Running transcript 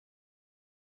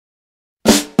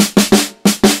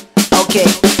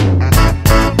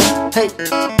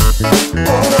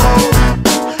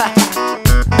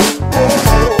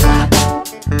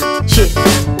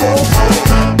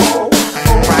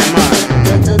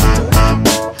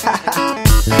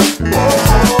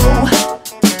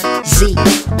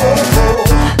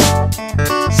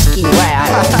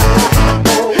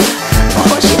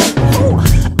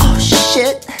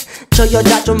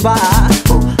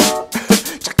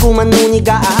자꾸만 눈이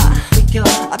가.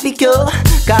 비켜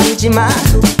가리지마.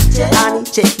 아니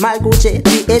쟤 말고 쟤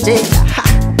뒤에 쟤.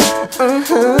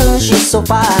 She's so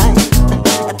fine.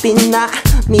 빛나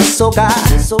미소가.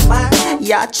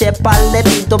 야 제발 내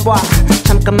믿어봐.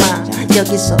 잠깐만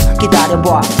여기서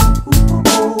기다려봐.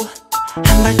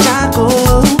 한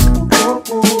발자국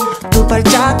두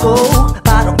발자국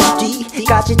바로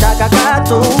뒤까지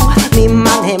다가가도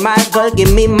민망해. 말 걸기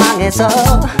민망해서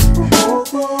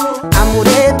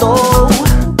아무래도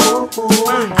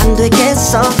안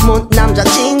되겠어. 뭐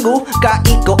남자친구가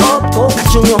있고 없고가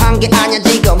중요한 게 아니야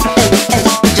지금.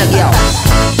 저기요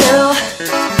Girl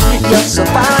You're so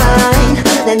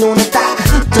fine. 내 눈에 딱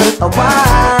들어와.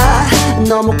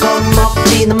 너무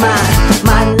겁먹지는 마.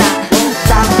 만나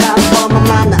딱 한 번만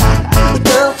만나.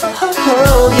 Girl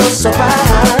You're so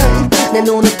fine. 내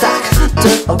눈에 딱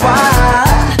들어와.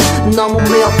 너무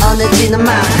묘한해지는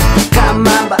마.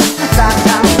 가만 봐 딱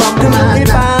한 번만 만나. 금요일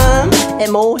밤에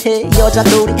뭐해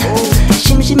여자들이.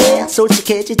 심심해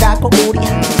솔직해지자고 우리.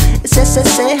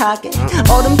 쎄쎄쎄하게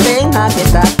얼음땡하게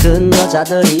다 큰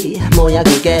여자들이 뭐야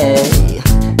그게.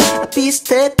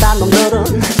 비슷했단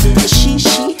놈들은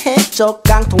시시해 저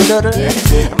깡통들을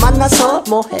만나서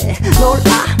뭐해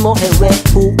놀아 뭐해 왜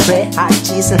후회할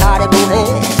짓을 하려고 해.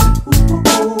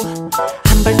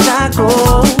 한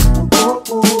발자국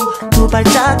두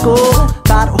발자국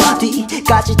바로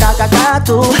뒤까지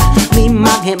다가가도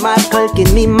민망해. 말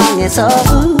걸긴 민망해서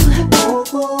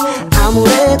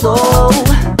아무래도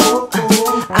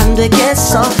안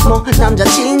되겠어. 뭐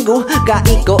남자친구가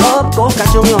있고 없고가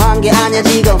중요한 게 아니야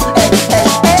지금.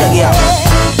 저기요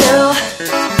Girl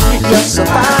You're so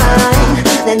fine.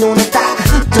 내 눈에 딱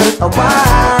들어와.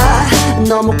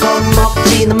 너무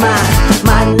겁먹지는 마.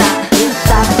 만나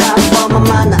딱 한 번만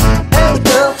만나.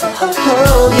 Girl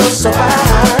You're so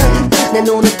fine. 내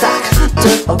눈에 딱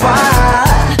들어와.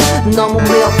 너무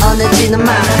묘한해지는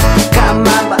마.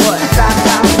 가만 봐 딱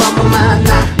한 번만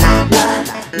만나.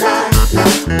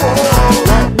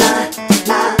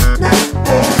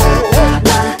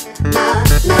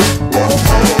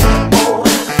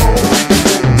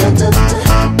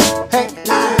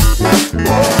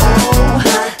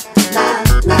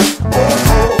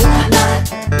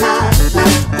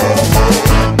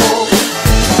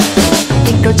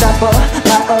 이걸 잡아봐.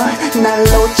 날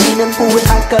놓치면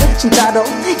후회할걸 진짜로.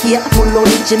 yeah 물론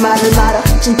잊지 말을 말아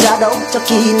진짜로.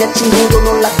 저기 내 친구도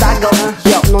놀랐다고.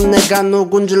 넌 내가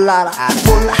누군 줄 알아.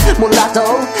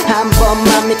 몰라도 한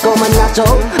번만 믿고 만나줘.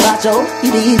 봐줘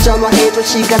이리 전화해줘.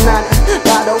 시간 나면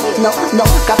바로 너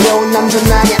가벼운 남자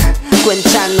나냐.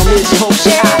 괜찮은 놈일지 혹시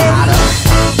알아.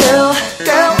 Girl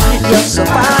You're so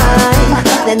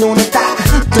fine. 내 눈에 딱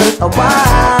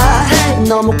들어와.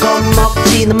 너무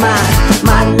겁먹지는 마.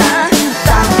 만나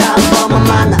딱 한 번만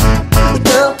만나.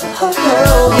 Girl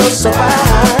You're so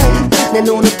fine. 내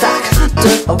눈에 딱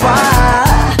들어와.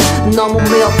 너무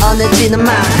묘한해지는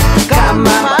마. 가만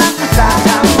봐 딱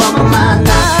한 번만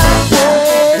만나.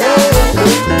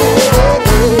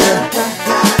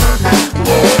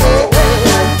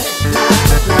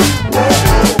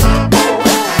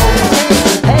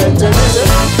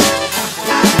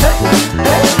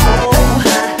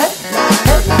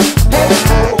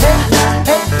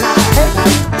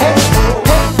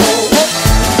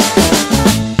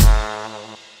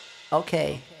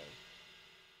 Okay.